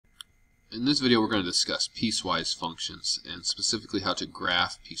In this video we're going to discuss piecewise functions and specifically how to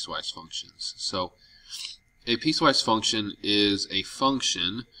graph piecewise functions. So a piecewise function is a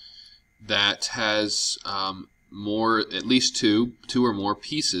function that has at least two or more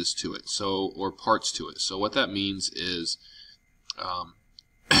pieces to it, or parts to it. So what that means is,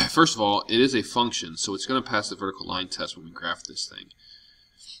 first of all, it is a function, so it's going to pass the vertical line test when we graph this thing.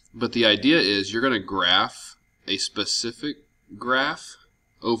 But the idea is you're going to graph a specific graph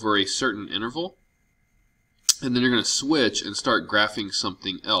over a certain interval, and then you're going to switch and start graphing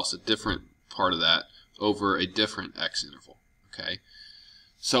something else, a different part of that, over a different x interval. Okay,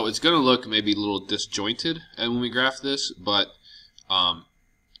 so it's going to look maybe a little disjointed when we graph this, but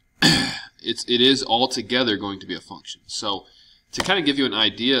it is altogether going to be a function. So to kind of give you an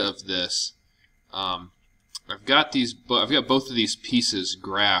idea of this, I've got both of these pieces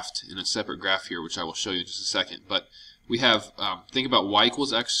graphed in a separate graph here, which I will show you in just a second. But we have, think about y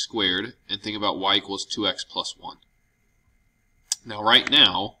equals x squared, and think about y equals 2x plus 1. Now right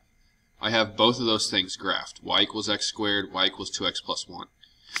now, I have both of those things graphed. Y equals x squared, y equals 2x plus 1.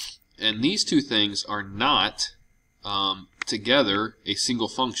 And these two things are not together a single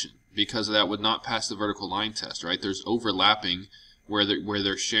function, because that would not pass the vertical line test, right? There's overlapping where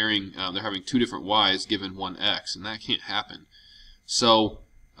they're sharing, they're having two different y's given one x, and that can't happen. So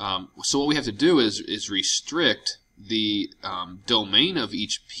what we have to do is restrict the domain of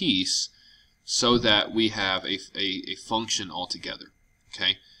each piece so that we have a function altogether.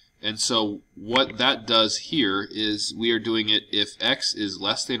 Okay, and so what that does here is we are doing it if x is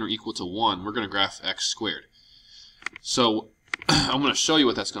less than or equal to 1, we're going to graph x squared. So I'm going to show you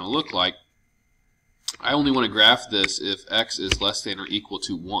what that's going to look like. I only want to graph this if x is less than or equal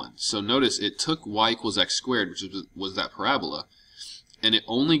to 1. So notice it took y equals x squared, which was that parabola, and it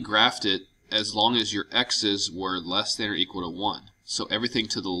only graphed it as long as your x's were less than or equal to 1. So everything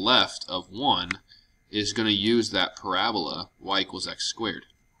to the left of 1 is going to use that parabola, y equals x squared.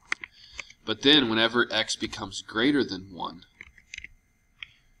 But then whenever x becomes greater than 1,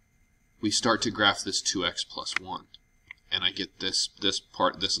 we start to graph this 2x plus 1. And I get this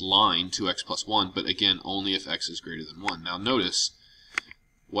line, 2x plus 1, but again, only if x is greater than 1. Now notice,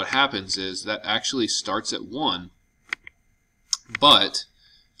 what happens is that actually starts at 1, but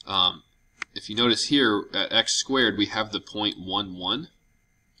if you notice here, at x squared, we have the point 1, 1.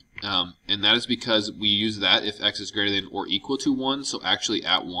 And that is because we use that if x is greater than or equal to 1. So actually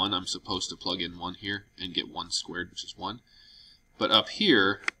at 1, I'm supposed to plug in 1 here and get 1 squared, which is 1. But up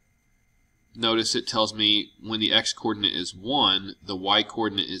here, notice it tells me when the x-coordinate is 1, the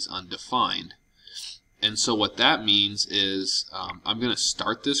y-coordinate is undefined. And so what that means is I'm going to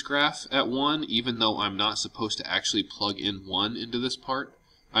start this graph at 1, even though I'm not supposed to actually plug in 1 into this part.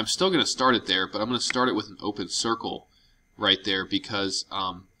 I'm still going to start it there, but I'm going to start it with an open circle right there because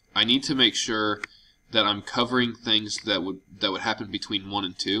I need to make sure that I'm covering things that would happen between 1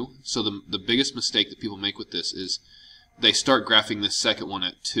 and 2. So the biggest mistake that people make with this is they start graphing this second one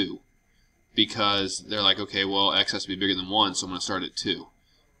at 2. Because they're like, okay, well, x has to be bigger than 1, so I'm going to start at 2.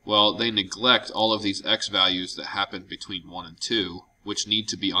 Well, they neglect all of these x values that happen between 1 and 2, which need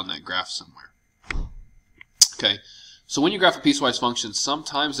to be on that graph somewhere. Okay, so when you graph a piecewise function,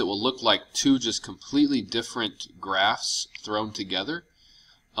 sometimes it will look like two just completely different graphs thrown together.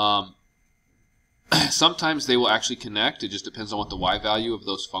 Sometimes they will actually connect. It just depends on what the y value of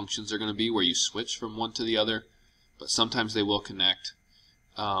those functions are going to be, where you switch from one to the other. But sometimes they will connect.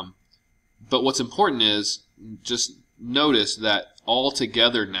 But what's important is just notice that all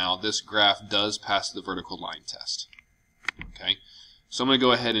together now this graph does pass the vertical line test. Okay, so I'm going to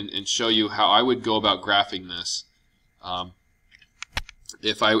go ahead and show you how I would go about graphing this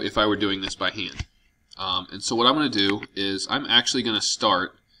if I were doing this by hand. And so what I'm going to do is I'm actually going to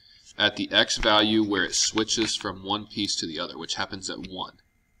start at the x value where it switches from one piece to the other, which happens at 1.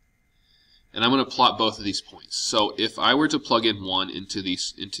 And I'm going to plot both of these points. So if I were to plug in 1 into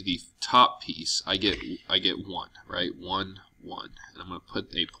the top piece, I get 1, right? 1, 1. And I'm going to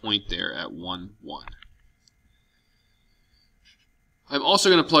put a point there at 1, 1. I'm also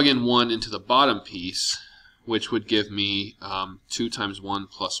going to plug in 1 into the bottom piece, which would give me 2 times 1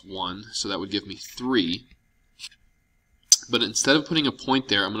 plus 1. So that would give me 3. But instead of putting a point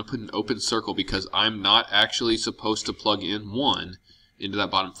there, I'm going to put an open circle because I'm not actually supposed to plug in 1 into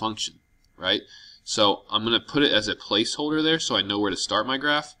that bottom function. Right? So I'm going to put it as a placeholder there so I know where to start my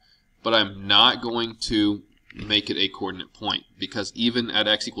graph, but I'm not going to make it a coordinate point because even at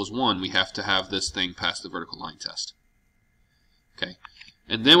x equals 1 we have to have this thing pass the vertical line test. Okay,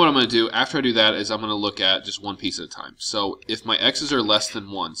 and then what I'm going to do after I do that is I'm going to look at just one piece at a time. So if my x's are less than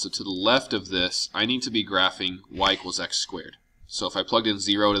 1, so to the left of this I need to be graphing y equals x squared. So if I plugged in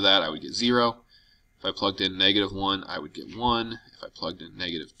 0 to that, I would get 0. If I plugged in -1, I would get 1. If I plugged in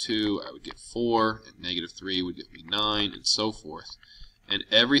 -2, I would get 4. And -3 would give me 9, and so forth. And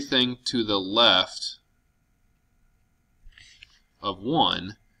everything to the left of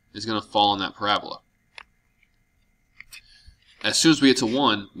 1 is going to fall in that parabola. As soon as we get to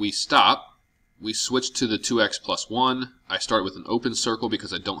 1, we stop. We switch to the 2x plus 1. I start with an open circle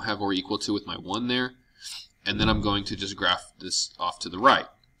because I don't have or equal to with my 1 there. And then I'm going to just graph this off to the right.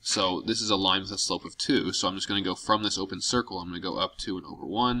 So this is a line with a slope of 2. So I'm just going to go from this open circle. I'm going to go up 2 and over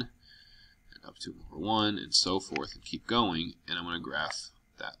 1, and up 2 and over 1, and so forth, and keep going. And I'm going to graph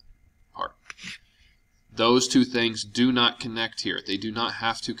that part. Those two things do not connect here. They do not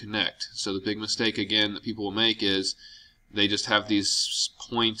have to connect. So the big mistake, again, that people will make is they just have these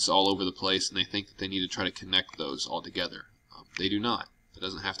points all over the place, and they think that they need to try to connect those all together. They do not. That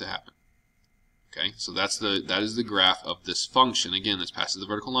doesn't have to happen. Okay, so that is the graph of this function. Again, this passes the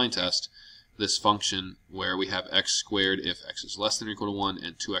vertical line test. This function where we have x squared if x is less than or equal to 1,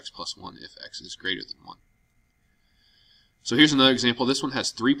 and 2x plus 1 if x is greater than 1. So here's another example. This one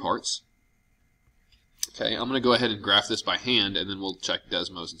has 3 parts. Okay, I'm going to go ahead and graph this by hand, and then we'll check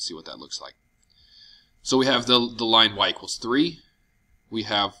Desmos and see what that looks like. So we have the line y equals 3. We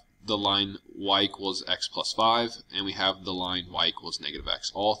have the line y equals x plus 5, and we have the line y equals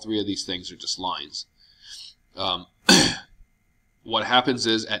 -x. All 3 of these things are just lines. What happens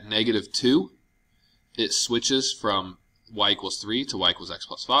is at -2, it switches from y equals 3 to y equals x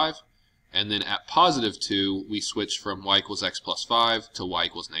plus 5, and then at +2, we switch from y equals x plus 5 to y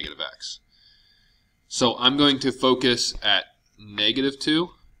equals -x. So I'm going to focus at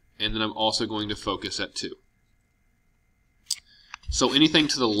 -2, and then I'm also going to focus at 2. So anything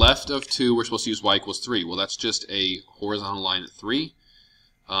to the left of 2, we're supposed to use y equals 3. Well, that's just a horizontal line at 3.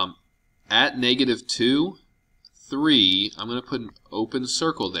 At -2, 3, I'm going to put an open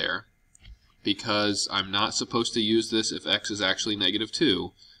circle there because I'm not supposed to use this if x is actually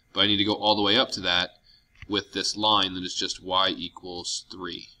 -2, but I need to go all the way up to that with this line that is just y equals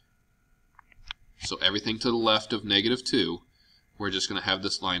 3. So everything to the left of -2, we're just going to have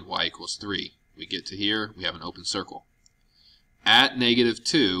this line y equals 3. We get to here, we have an open circle. At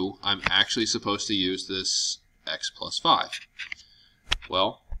 -2, I'm actually supposed to use this x plus 5.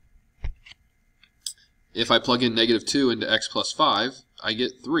 Well, if I plug in -2 into x plus 5, I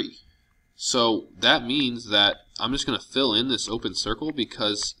get 3. So that means that I'm just going to fill in this open circle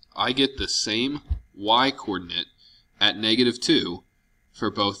because I get the same y coordinate at -2 for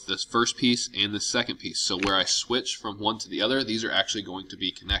both this first piece and the second piece. So where I switch from one to the other, these are actually going to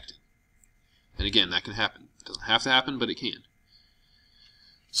be connected. And again, that can happen. It doesn't have to happen, but it can.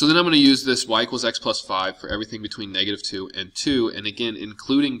 So then I'm going to use this y equals x plus 5 for everything between -2 and 2, and again,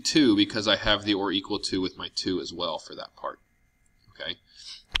 including 2 because I have the or equal to with my 2 as well for that part. Okay,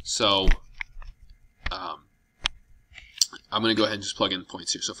 so I'm going to go ahead and just plug in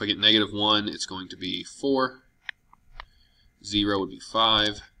points here. So if I get -1, it's going to be 4, 0 would be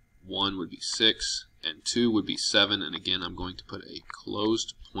 5, 1 would be 6, and 2 would be 7, and again, I'm going to put a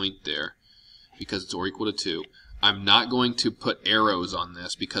closed point there because it's or equal to 2. I'm not going to put arrows on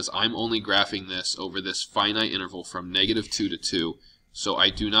this because I'm only graphing this over this finite interval from -2 to 2. So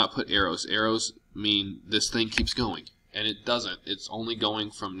I do not put arrows. Arrows mean this thing keeps going, and it doesn't. It's only going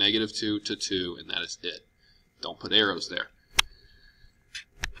from -2 to 2, and that is it. Don't put arrows there.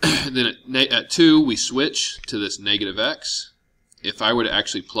 Then at 2, we switch to this -x. If I were to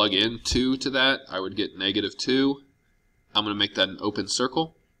actually plug in 2 to that, I would get -2. I'm going to make that an open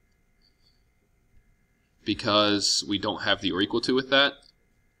circle because we don't have the or equal to with that.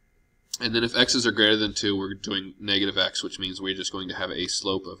 And then if x's are greater than 2, we're doing -x, which means we're just going to have a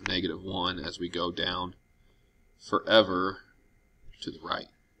slope of -1 as we go down forever to the right.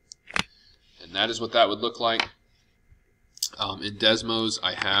 And that is what that would look like. In Desmos,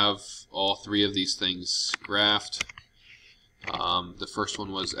 I have all 3 of these things graphed. The first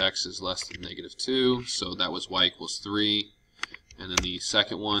one was x is less than -2, so that was y equals 3. And then the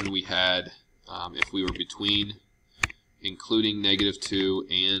second one we had if we were between including -2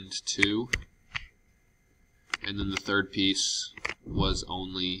 and 2. And then the third piece was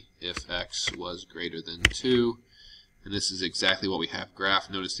only if x was greater than 2. And this is exactly what we have graphed.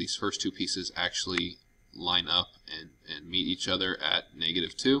 Notice these first 2 pieces actually line up and meet each other at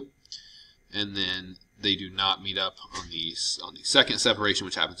 -2. And then they do not meet up on the second separation,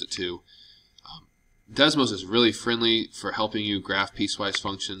 which happens at 2. Desmos is really friendly for helping you graph piecewise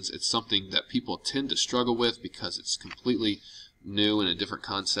functions. It's something that people tend to struggle with because it's completely new and a different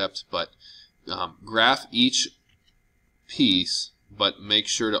concept, but graph each piece, but make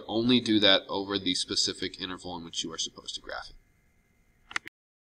sure to only do that over the specific interval in which you are supposed to graph it.